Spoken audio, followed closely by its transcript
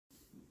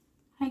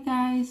Hi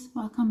guys,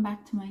 welcome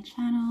back to my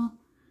channel.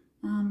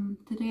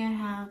 Today I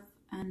have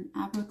an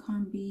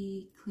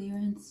Abercrombie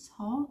clearance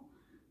haul.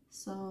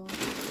 So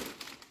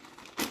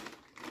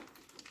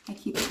I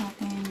keep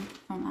shopping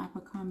from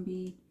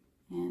Abercrombie,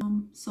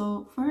 and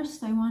so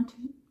first I want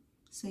to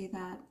say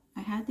that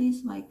I had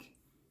these like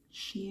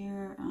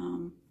sheer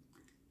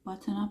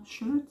button-up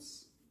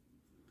shirts,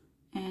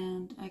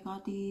 and I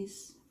got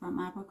these from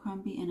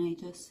Abercrombie and I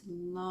just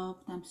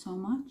love them so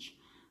much.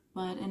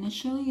 But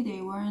initially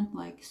they weren't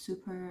like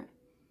super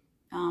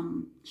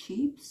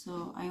cheap,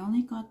 so I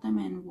only got them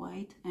in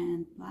white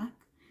and black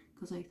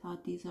because I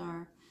thought these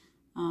are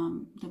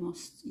the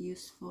most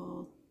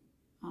useful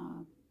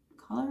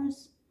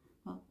colors,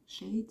 well,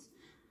 shades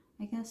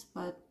I guess.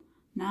 But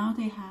now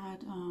they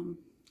had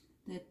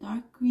the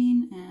dark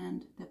green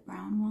and the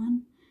brown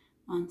one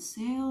on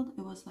sale.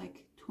 It was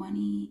like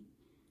 $20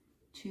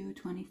 to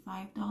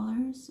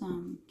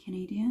 $25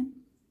 Canadian,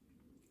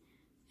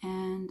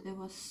 and it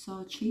was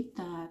so cheap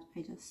that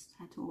I just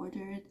had to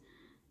order it.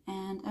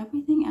 And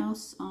everything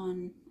else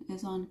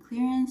is on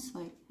clearance,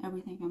 like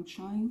everything I'm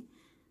showing.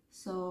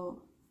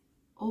 So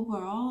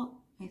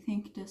overall I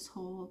think this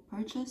whole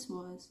purchase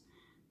was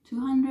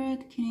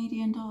 200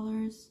 Canadian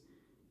dollars.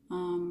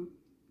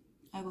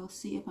 I will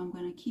see if I'm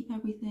gonna keep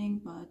everything,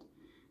 but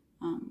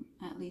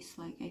at least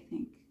like I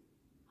think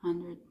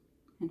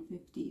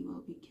 150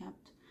 will be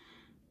kept.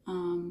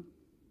 And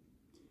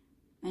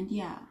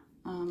yeah,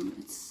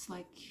 it's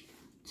like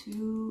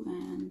 2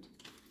 and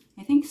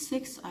I think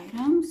 6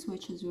 items,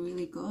 which is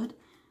really good.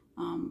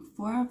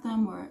 4 of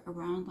them were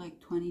around like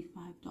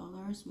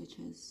 $25, which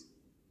is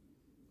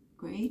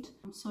great.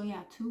 So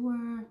yeah, 2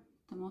 were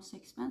the most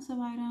expensive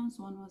items.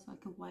 One was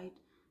like a white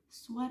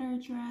sweater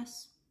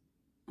dress,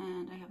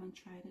 and I haven't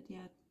tried it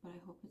yet, but I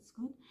hope it's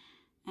good.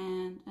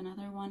 And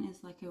another one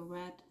is like a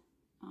red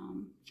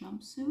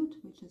jumpsuit,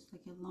 which is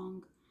like a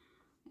long,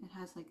 it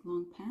has like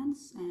long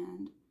pants,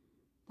 and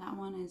that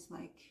one is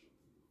like,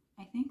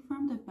 I think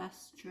from the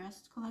Best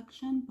Dressed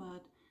collection,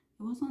 but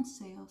it was on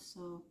sale,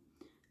 so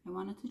I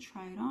wanted to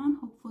try it on.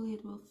 Hopefully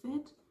it will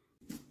fit.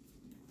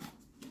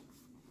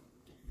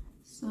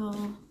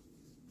 So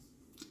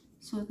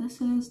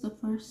this is the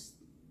first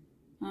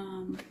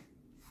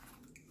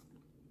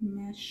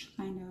mesh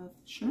kind of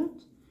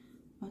shirt,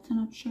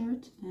 button-up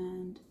shirt,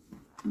 and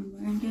I'm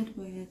wearing it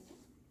with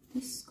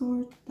this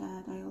skort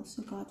that I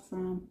also got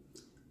from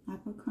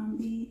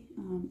Abercrombie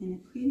in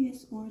a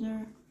previous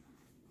order.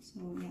 So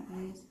yeah,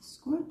 that is the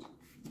skort,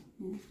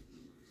 and I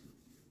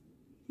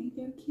think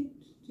they're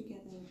cute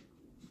together.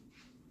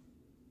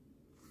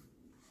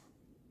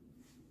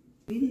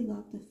 Really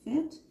love the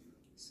fit.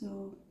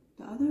 So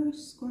the other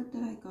skort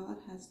that I got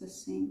has the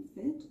same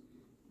fit,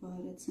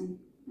 but it's in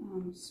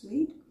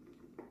suede,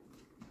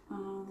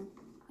 and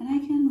I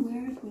can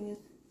wear it with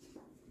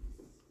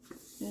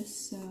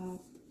this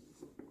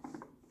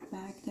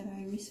bag that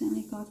I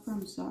recently got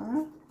from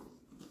Zara.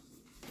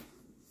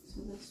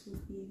 So this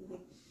would be like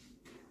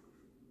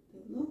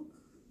the look.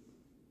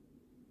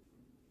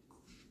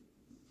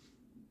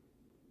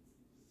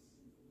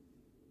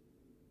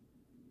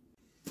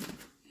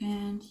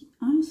 And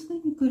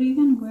honestly, you could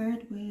even wear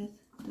it with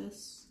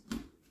this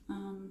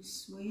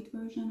suede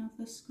version of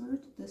the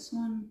skirt. This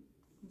one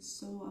is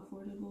so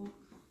affordable,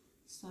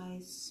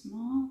 size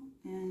small,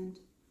 and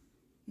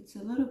it's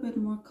a little bit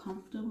more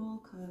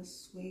comfortable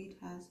because suede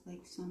has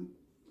like some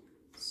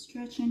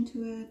stretch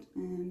into it.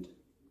 And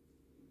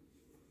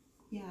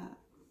yeah,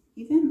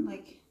 even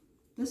like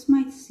this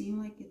might seem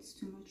like it's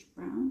too much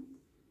brown,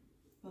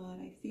 but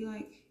I feel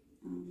like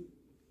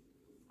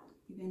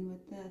even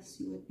with this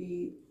you would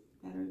be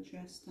better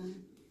dressed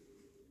than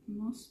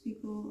most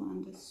people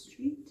on the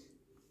street.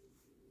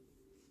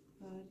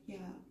 But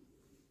yeah,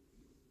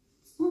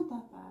 it's not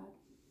that bad.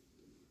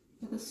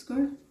 But the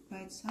skirt by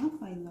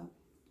itself, I love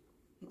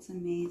it. It's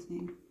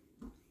amazing.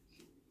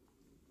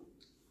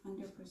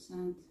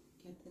 100%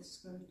 get this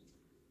skirt.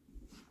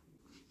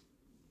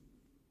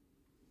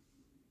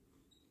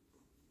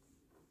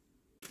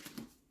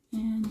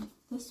 And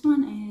this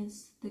one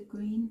is the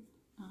green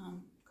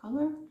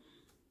color,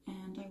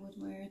 and I would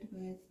wear it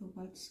with a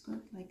white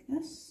skirt like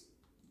this.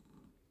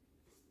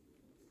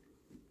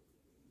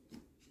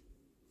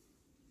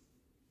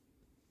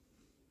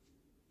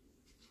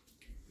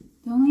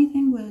 The only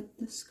thing with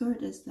the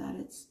skirt is that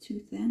it's too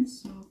thin,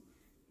 so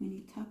when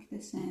you tuck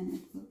this in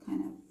it will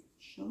kind of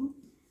show,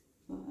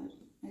 but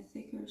a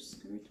thicker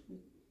skirt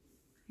would,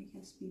 I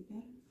guess, be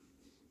better.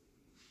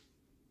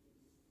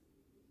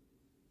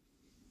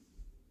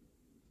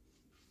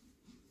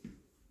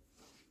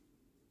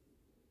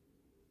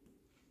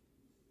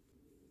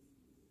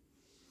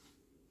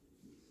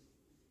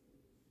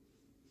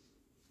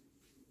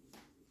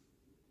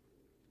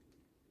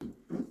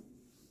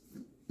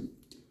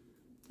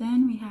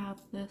 Then we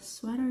have the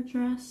sweater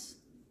dress,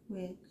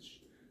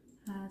 which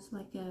has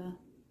like a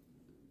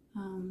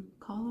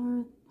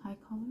collar, high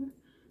collar,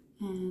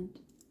 and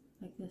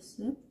like this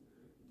zip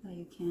that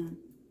you can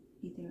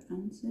either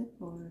unzip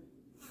or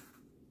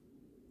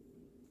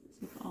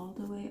zip all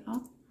the way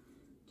up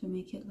to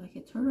make it like a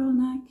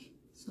turtleneck.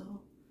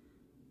 So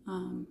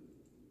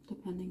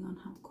depending on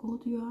how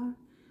cold you are.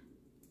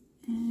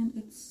 And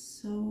it's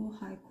so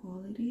high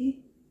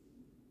quality,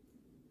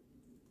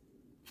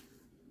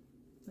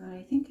 but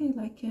I think I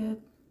like it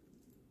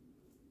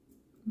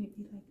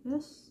maybe like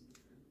this,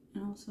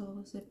 and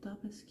also zipped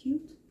up is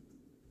cute.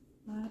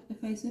 But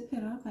if I zip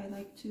it up, I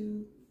like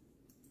to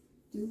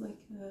do like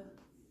a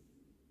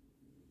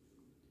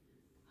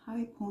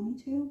high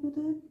ponytail with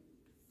it.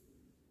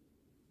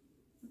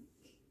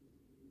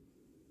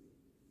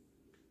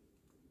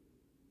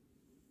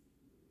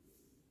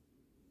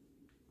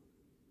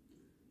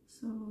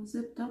 So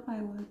zipped up,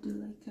 I would do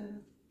like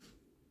a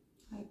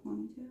high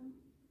ponytail.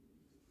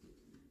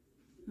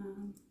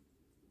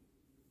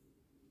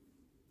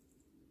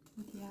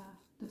 But yeah,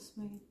 this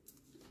way,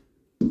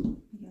 I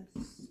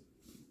guess.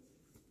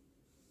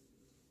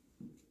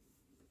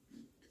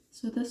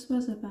 So this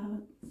was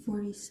about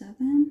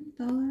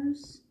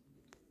 $47.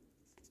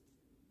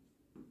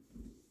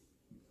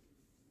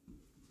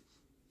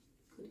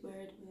 Could wear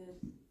it with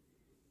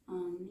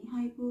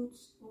knee-high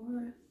boots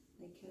or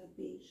like a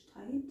beige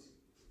tight.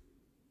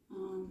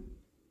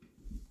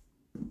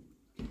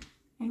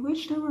 I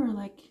wish there were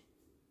like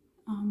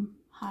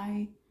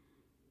high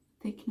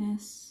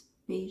thickness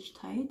beige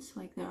tights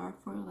like there are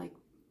for like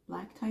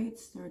black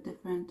tights. There are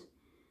different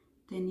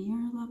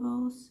denier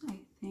levels. I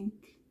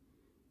think,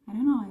 I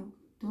don't know, I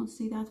don't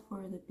see that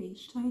for the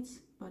beige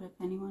tights, but if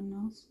anyone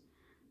knows,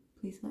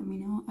 please let me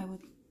know. I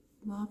would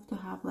love to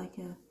have like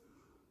a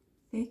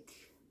thick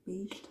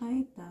beige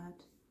tight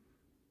that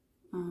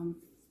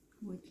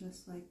would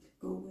just like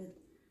go with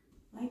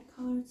light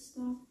colored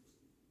stuff.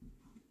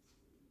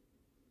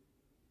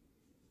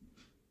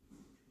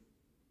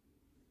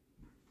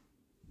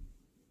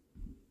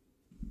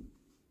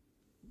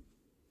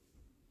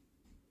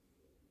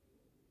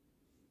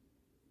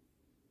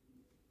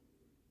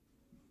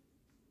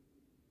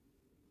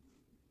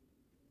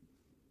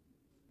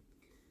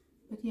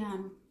 But yeah,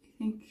 I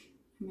think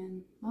I'm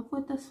in love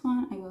with this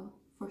one. I will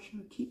for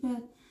sure keep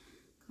it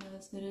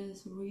because it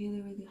is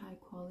really, really high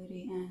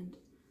quality, and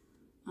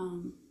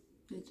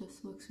it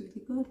just looks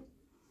really good.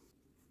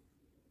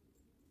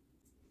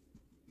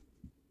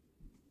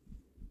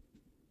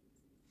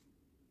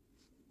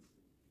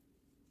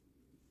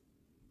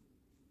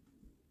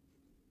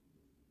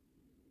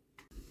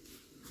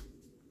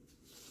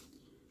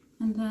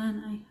 And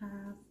then I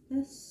have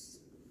this.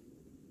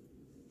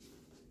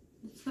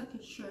 It's like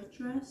a shirt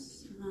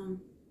dress,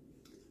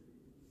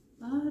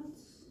 but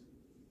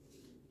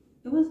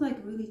it was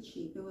like really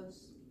cheap. It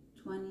was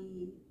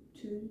 $22,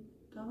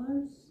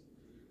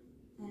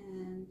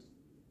 and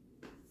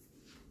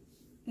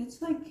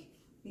it's like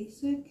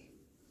basic,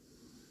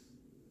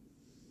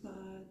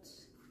 but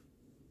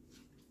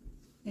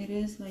it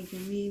is like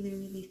really,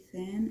 really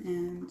thin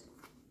and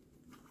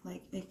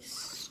like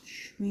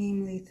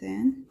extremely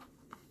thin,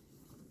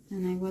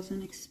 and I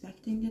wasn't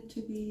expecting it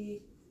to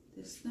be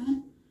this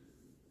thin.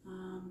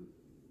 I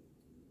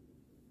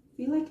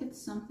feel like it's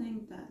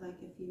something that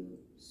like if you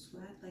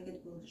sweat, like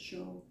it will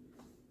show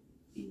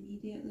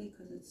immediately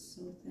because it's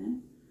so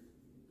thin.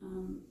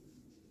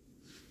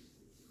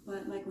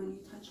 But like when you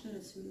touch it,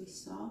 it's really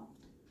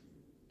soft,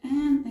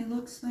 and it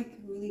looks like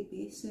really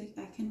basic.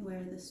 I can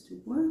wear this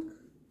to work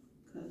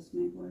because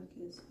my work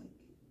is like,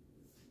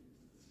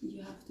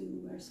 you have to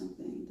wear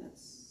something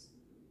that's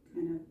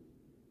kind of,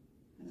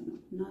 I don't know,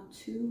 not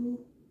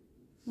too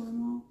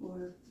formal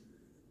or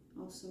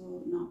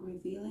also not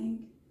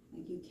revealing.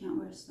 Like you can't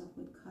wear stuff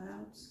with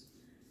cutouts,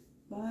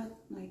 but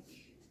like,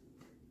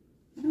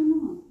 I don't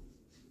know,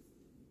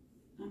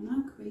 I'm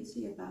not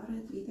crazy about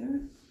it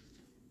either.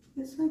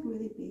 It's like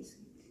really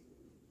basic,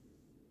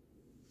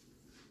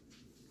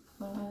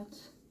 but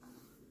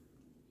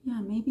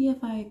yeah, maybe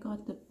if I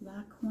got the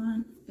black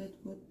one, it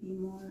would be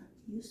more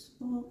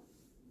useful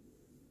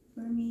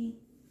for me.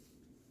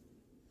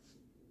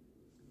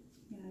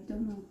 Yeah, I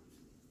don't know.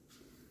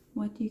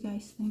 What do you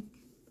guys think?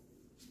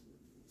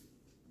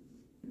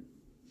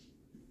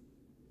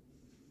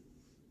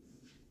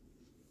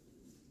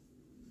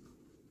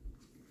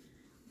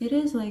 It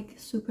is like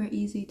super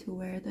easy to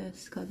wear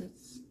this because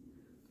it's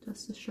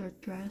just a short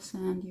dress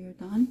and you're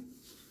done.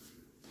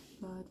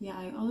 But yeah,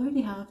 I already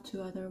have two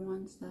other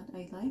ones that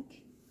I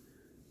like.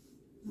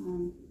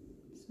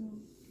 So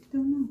I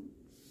don't know.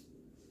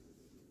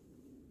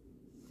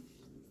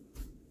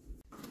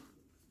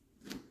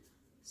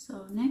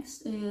 So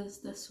next is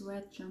the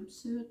suede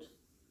jumpsuit.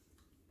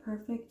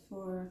 Perfect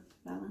for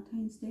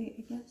Valentine's Day,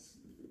 I guess.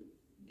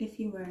 If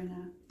you were in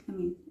a,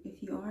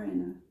 if you are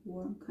in a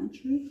warm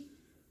country,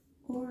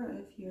 or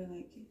if you're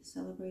like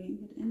celebrating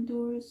it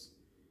indoors,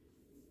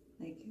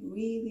 like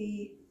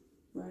really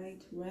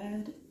bright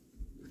red,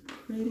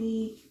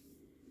 pretty.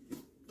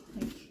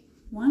 Like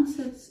once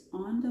it's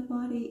on the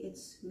body,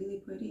 it's really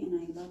pretty and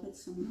I love it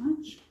so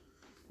much.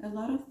 A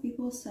lot of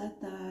people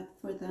said that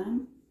for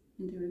them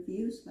in the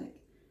reviews, like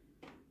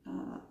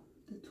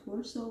the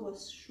torso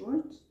was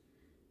short,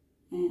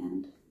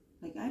 and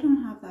like I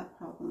don't have that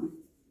problem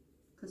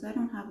because I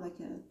don't have like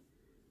a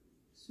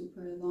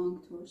super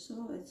long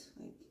torso. It's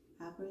like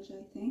average,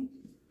 I think.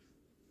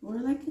 or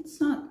like it's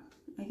not,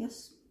 I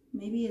guess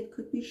maybe it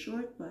could be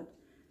short, but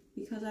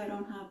because I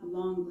don't have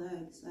long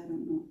legs, I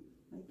don't know,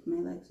 like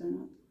my legs are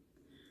not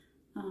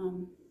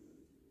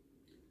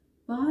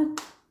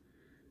but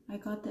I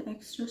got the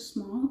extra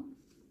small.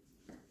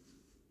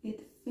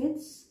 It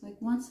fits, like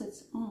once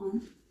it's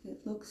on,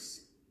 it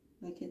looks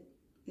like it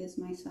is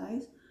my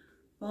size,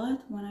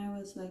 but when I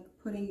was like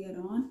putting it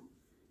on,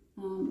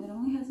 it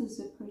only has a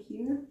zipper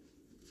here.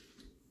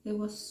 It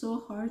was so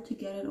hard to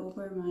get it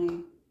over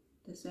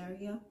this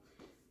area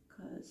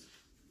because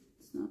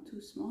it's not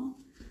too small,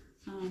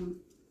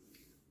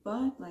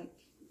 but like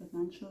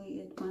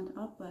eventually it went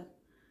up. But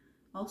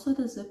also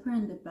the zipper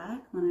in the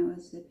back, when I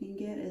was zipping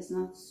it, is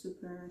not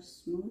super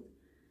smooth,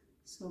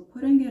 so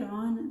putting it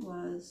on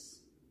was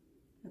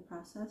a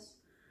process.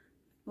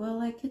 Well,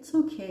 like it's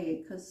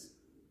okay because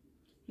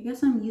I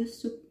guess I'm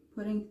used to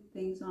putting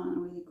things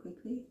on really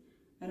quickly.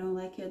 I don't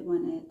like it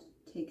when it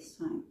takes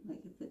time.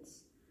 Like if it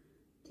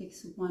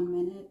takes 1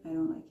 minute, I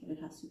don't like it.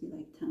 It has to be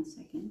like 10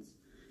 seconds.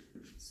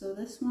 So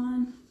this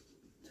one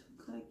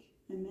took like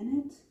a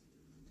minute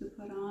to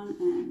put on,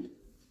 and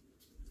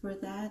for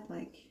that,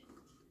 like,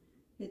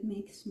 it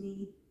makes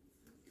me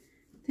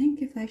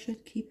think if I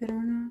should keep it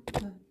or not,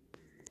 but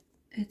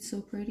it's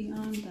so pretty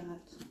on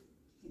that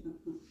I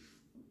don't know.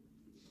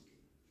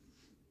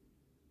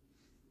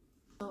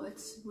 So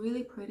it's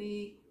really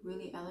pretty,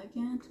 really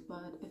elegant,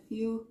 but if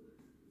you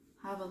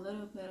have a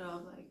little bit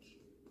of like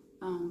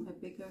a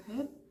bigger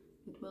hip,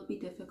 it will be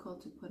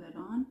difficult to put it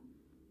on.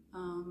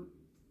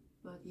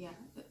 But yeah,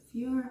 if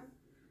you're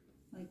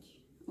like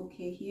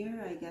okay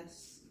here, I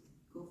guess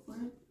go for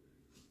it.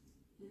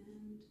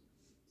 And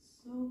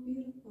so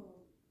beautiful.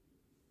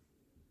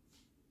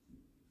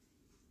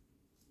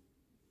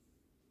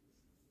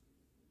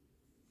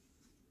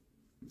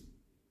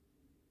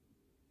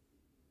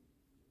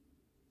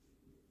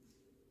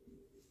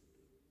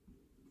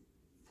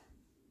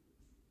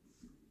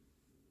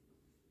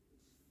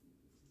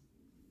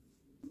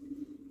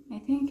 I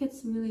think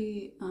it's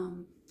really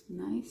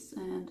nice,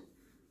 and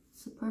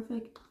it's a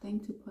perfect thing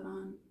to put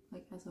on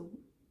like as a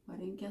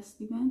wedding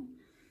guest event.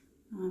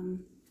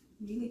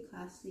 Really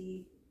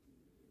classy,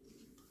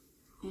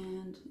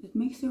 and it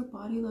makes your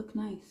body look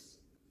nice.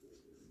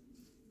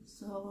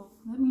 So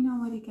let me know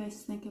what you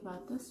guys think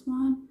about this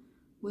one.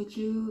 Would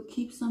you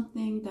keep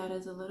something that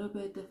is a little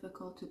bit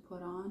difficult to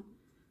put on,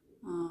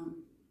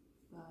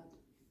 but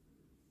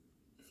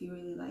if you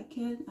really like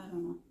it, I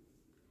don't know,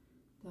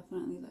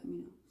 definitely let me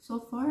know. So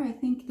far, I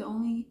think the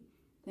only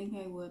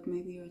thing I would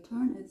maybe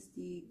return is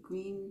the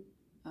green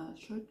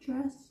shirt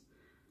dress.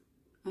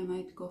 I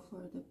might go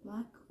for the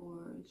black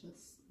or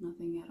just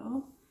nothing at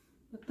all.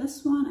 But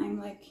this one, I'm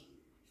like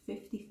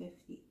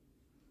 50-50.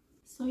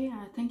 So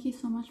yeah, thank you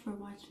so much for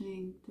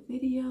watching the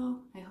video.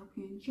 I hope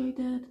you enjoyed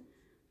it.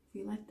 If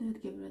you liked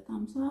it, give it a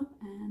thumbs up,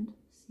 and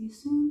see you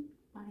soon.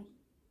 Bye.